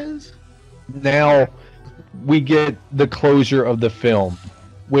Miak is? Now we get the closure of the film,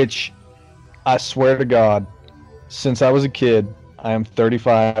 which I swear to God, since I was a kid, I am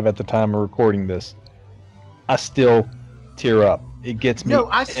 35 at the time of recording this, I still tear up. It gets me. No,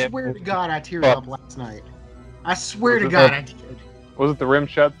 I swear to God I teared up last night. I swear to God I did. Was it the rim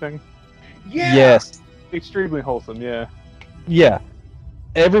shot thing? Yeah. Extremely wholesome, yeah. Yeah.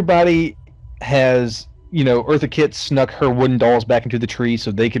 Everybody has Eartha Kitt snuck her wooden dolls back into the tree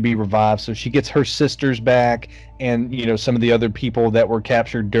so they could be revived. So she gets her sisters back, and some of the other people that were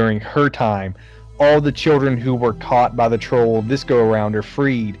captured during her time. All the children who were caught by the troll this go around are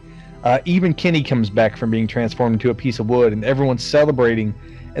freed. Even Kenny comes back from being transformed into a piece of wood, and everyone's celebrating.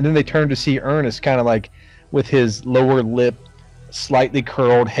 And then they turn to see Ernest, kind of like with his lower lip slightly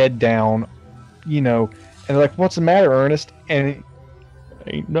curled, head down, and they're like, "What's the matter, Ernest?" And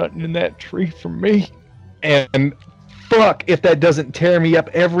ain't nothing in that tree for me. And fuck if that doesn't tear me up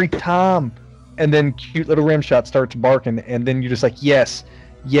every time. And then cute little Rimshot starts barking, and then you're just like, yes,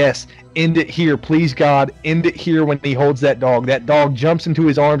 end it here, please God, end it here. When he holds that dog jumps into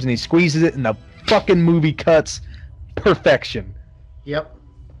his arms and he squeezes it, and the fucking movie cuts perfection. Yep.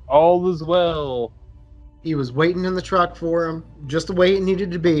 All is well. He was waiting in the truck for him, just the way it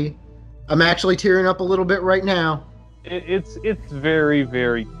needed to be. I'm actually tearing up a little bit right now. It's very,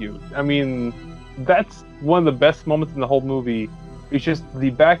 very cute. I mean, that's one of the best moments in the whole movie. It's just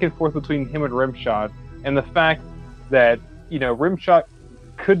the back and forth between him and Rimshot, and the fact that, Rimshot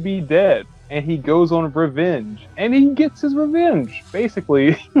could be dead, and he goes on revenge, and he gets his revenge,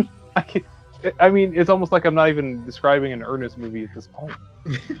 basically. I mean, it's almost like I'm not even describing an Ernest movie at this point.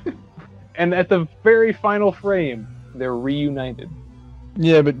 And at the very final frame, they're reunited.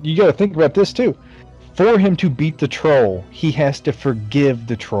 Yeah, but you gotta think about this too. For him to beat the troll, he has to forgive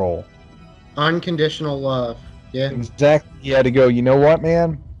the troll. Unconditional love. Yeah. Exactly. He had to go, you know what,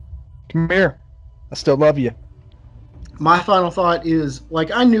 man? Come here. I still love you. My final thought is,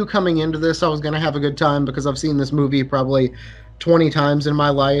 I knew coming into this I was going to have a good time because I've seen this movie probably 20 times in my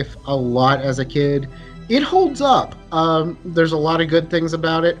life, a lot as a kid. It holds up. There's a lot of good things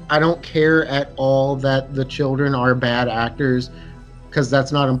about it. I don't care at all that the children are bad actors, because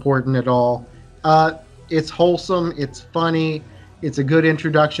that's not important at all. It's wholesome. It's funny. It's a good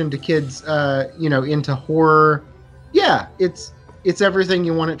introduction to kids, into horror. Yeah, it's everything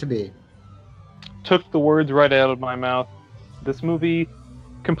you want it to be. Took the words right out of my mouth. This movie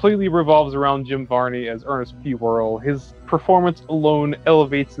completely revolves around Jim Varney as Ernest P. Worrell. His performance alone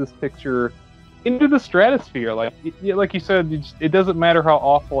elevates this picture into the stratosphere. Like you said, it doesn't matter how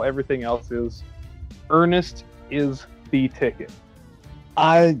awful everything else is. Ernest is the ticket.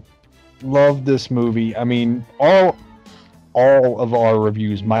 I love this movie. I mean, all of our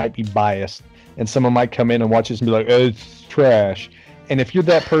reviews might be biased, and someone might come in and watch this and be like, "Oh, it's trash." And if you're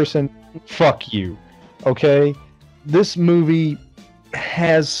that person, fuck you. Okay? This movie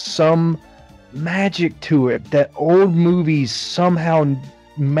has some magic to it that old movies somehow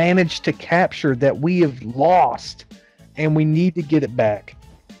managed to capture that we have lost, and we need to get it back.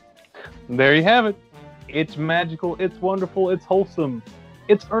 There you have it. It's magical, it's wonderful, it's wholesome.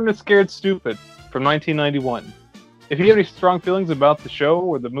 It's Ernest Scared Stupid from 1991. If you have any strong feelings about the show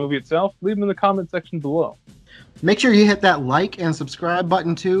or the movie itself, leave them in the comment section below. Make sure you hit that like and subscribe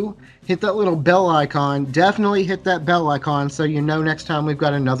button too. Hit that little bell icon. Definitely hit that bell icon so you know next time we've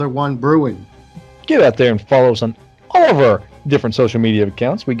got another one brewing. Get out there and follow us on all of our different social media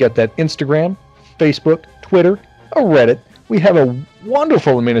accounts. We got that Instagram, Facebook, Twitter, a Reddit. We have a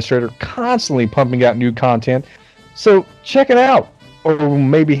wonderful administrator constantly pumping out new content. So check it out. Or we'll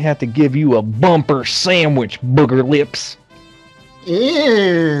maybe have to give you a bumper sandwich, booger lips. Ew.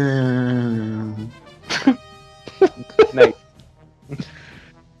 Nice.